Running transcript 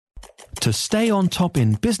To stay on top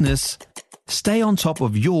in business, stay on top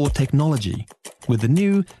of your technology with the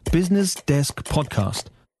new Business Desk podcast,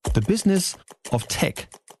 The Business of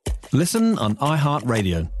Tech. Listen on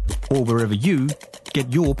iHeartRadio or wherever you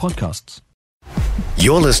get your podcasts.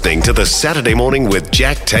 You're listening to the Saturday Morning with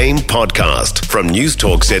Jack Tame podcast from News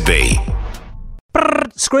Talk ZB.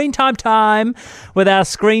 Screen time with our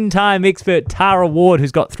screen time expert Tara Ward,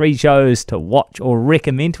 who's got 3 shows to watch or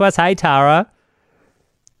recommend to us. Hey, Tara.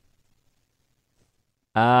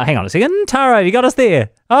 Hang on a second. Tara, you got us there?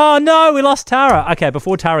 Oh, no, we lost Tara. Okay,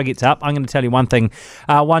 before Tara gets up, I'm going to tell you one thing.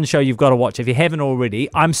 One show you've got to watch if you haven't already.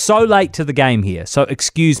 I'm so late to the game here, so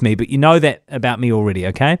excuse me, but you know that about me already,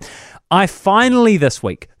 okay? I finally this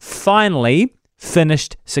week,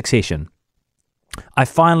 finished Succession. I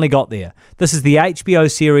finally got there. This is the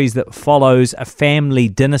HBO series that follows a family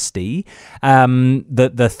dynasty,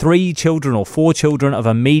 the 3 children or 4 children of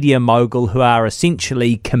a media mogul who are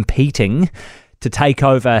essentially competing to take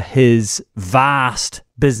over his vast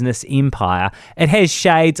business empire. It has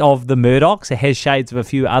shades of the Murdochs. It has shades of a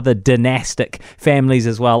few other dynastic families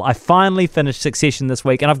as well. I finally finished Succession this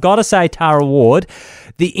week, and I've got to say, Tara Ward,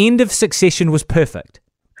 the end of Succession was perfect.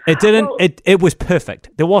 It was perfect.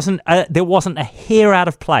 There wasn't a hair out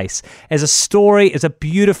of place. As a story, as a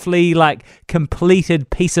beautifully completed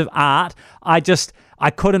piece of art, I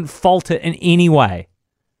couldn't fault it in any way.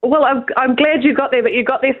 Well, I'm glad you got there, but you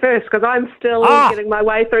got there first because I'm still getting my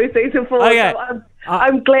way through season 4. Okay. So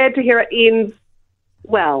I'm glad to hear it ends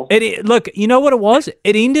well. Look, you know what it was?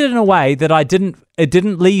 It ended in a way that it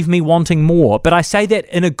didn't leave me wanting more, but I say that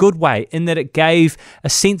in a good way, in that it gave a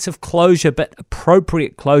sense of closure, but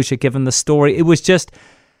appropriate closure given the story. It was just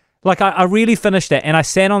I really finished it, and I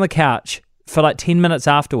sat on the couch for 10 minutes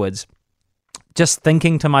afterwards, just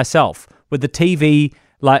thinking to myself with the TV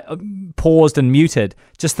paused and muted,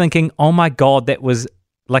 just thinking, oh my God, that was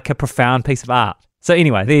a profound piece of art. So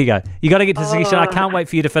anyway, there you go. You got to get to Succession. I can't wait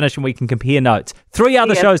for you to finish and we can compare notes. 3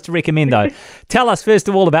 other shows to recommend though. Tell us first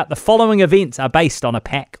of all about the following events are based on a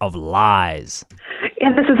pack of lies.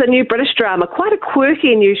 Yeah, this is a new British drama, quite a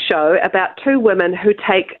quirky new show about 2 women who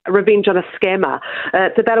take revenge on a scammer.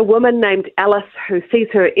 It's about a woman named Alice who sees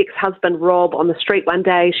her ex-husband Rob on the street one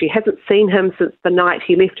day. She hasn't seen him since the night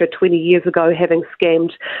he left her 20 years ago, having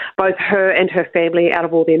scammed both her and her family out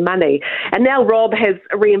of all their money. And now Rob has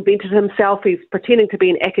reinvented himself. He's pretending to be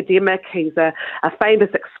an academic. He's a famous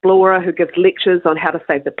explorer who gives lectures on how to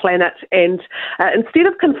save the planet. And instead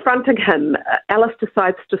of confronting him, Alice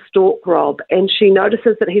decides to stalk Rob, and she notices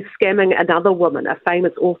that he's scamming another woman, a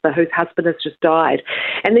famous author whose husband has just died.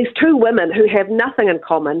 And these 2 women who have nothing in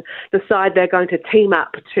common decide they're going to team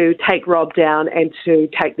up to take Rob down and to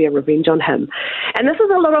take their revenge on him. And this is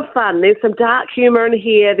a lot of fun. There's some dark humour in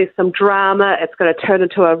here. There's some drama. It's going to turn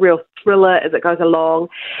into a real thriller as it goes along.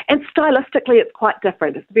 And stylistically, it's quite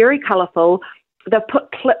different. It's very colourful. They've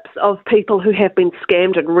put clips of people who have been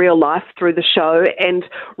scammed in real life through the show, and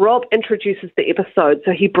Rob introduces the episode,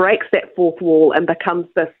 so he breaks that fourth wall and becomes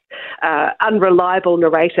this unreliable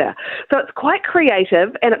narrator. So it's quite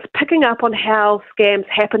creative, and it's picking up on how scams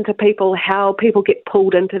happen to people, how people get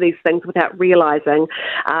pulled into these things without realising,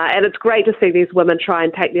 and it's great to see these women try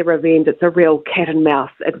and take their revenge. It's a real cat and mouse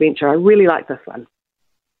adventure. I really like this one.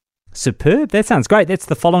 Superb. That sounds great. That's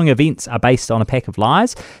the following events are based on a pack of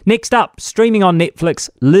lies. Next up, streaming on Netflix,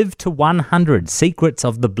 Live to 100, Secrets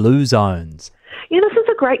of the Blue Zones. Yeah, this is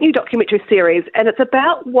a great new documentary series, and it's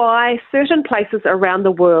about why certain places around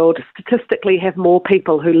the world statistically have more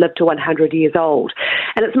people who live to 100 years old.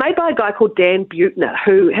 And it's made by a guy called Dan Buettner,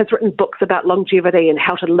 who has written books about longevity and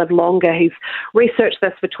how to live longer. He's researched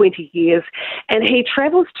this for 20 years, and he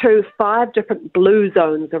travels to 5 different blue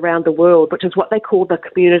zones around the world, which is what they call the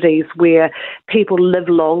communities where people live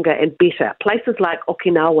longer and better. Places like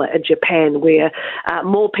Okinawa in Japan, where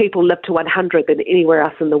more people live to 100 than anywhere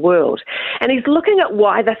else in the world. And he's looking at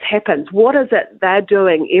why this happens. What is it they're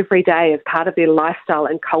doing every day as part of their lifestyle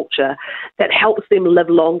and culture that helps them live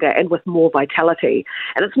longer and with more vitality?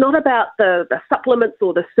 And it's not about the supplements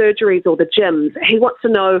or the surgeries or the gyms. He wants to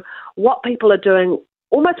know what people are doing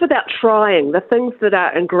almost without trying, the things that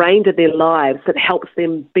are ingrained in their lives that helps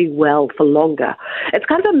them be well for longer. It's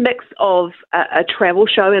kind of a mix of a travel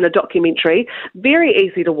show and a documentary. Very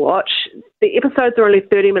easy to watch. The episodes are only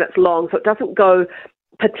 30 minutes long, so it doesn't go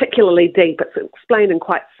particularly deep. It's explained in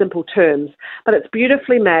quite simple terms, but it's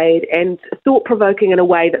beautifully made and thought-provoking in a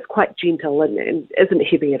way that's quite gentle and isn't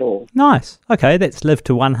heavy at all. Nice. Okay, that's Live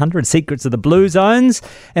to 100, Secrets of the Blue Zones.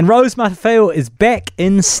 And Rose Matafeo is back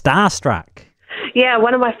in Starstruck. Yeah,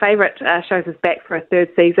 one of my favourite shows is back for a third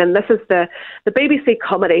season. This is the BBC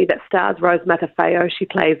comedy that stars Rose Matafeo. She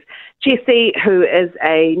plays Jessie, who is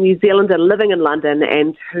a New Zealander living in London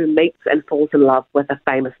and who meets and falls in love with a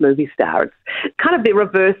famous movie star. It's kind of the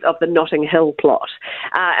reverse of the Notting Hill plot.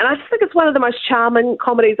 And I just think it's one of the most charming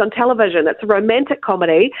comedies on television. It's a romantic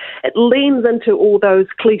comedy. It leans into all those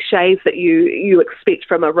cliches that you expect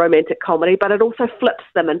from a romantic comedy, but it also flips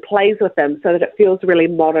them and plays with them so that it feels really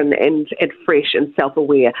modern and fresh and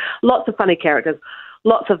self-aware. Lots of funny characters,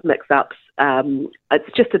 lots of mix-ups.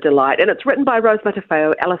 It's just a delight. And it's written by Rose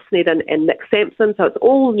Matafeo, Alice Sneddon and Nick Sampson, so it's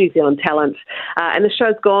all New Zealand talent. And the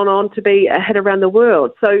show's gone on to be a hit around the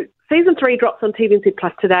world. So Season 3 drops on TVNZ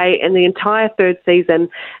Plus today, and the entire third season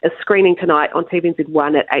is screening tonight on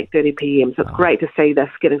TVNZ1 at 8:30pm. So it's great to see this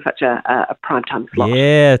getting such a primetime slot.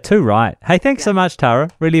 Yeah, too right. Hey, thanks so much, Tara.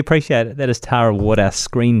 Really appreciate it. That is Tara Ward, our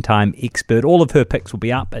screen time expert. All of her picks will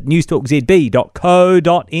be up at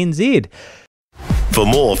newstalkzb.co.nz. For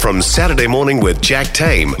more from Saturday Morning with Jack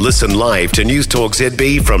Tame, listen live to News Talk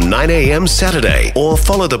ZB from 9 a.m. Saturday or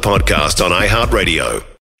follow the podcast on iHeartRadio.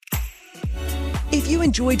 If you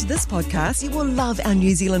enjoyed this podcast, you will love our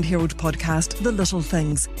New Zealand Herald podcast, The Little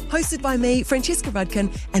Things, hosted by me, Francesca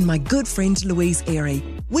Rudkin, and my good friend Louise Airy.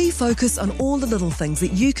 We focus on all the little things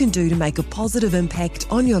that you can do to make a positive impact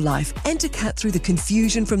on your life and to cut through the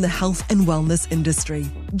confusion from the health and wellness industry.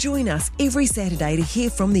 Join us every Saturday to hear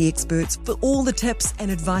from the experts for all the tips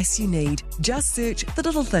and advice you need. Just search The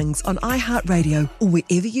Little Things on iHeartRadio or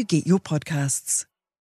wherever you get your podcasts.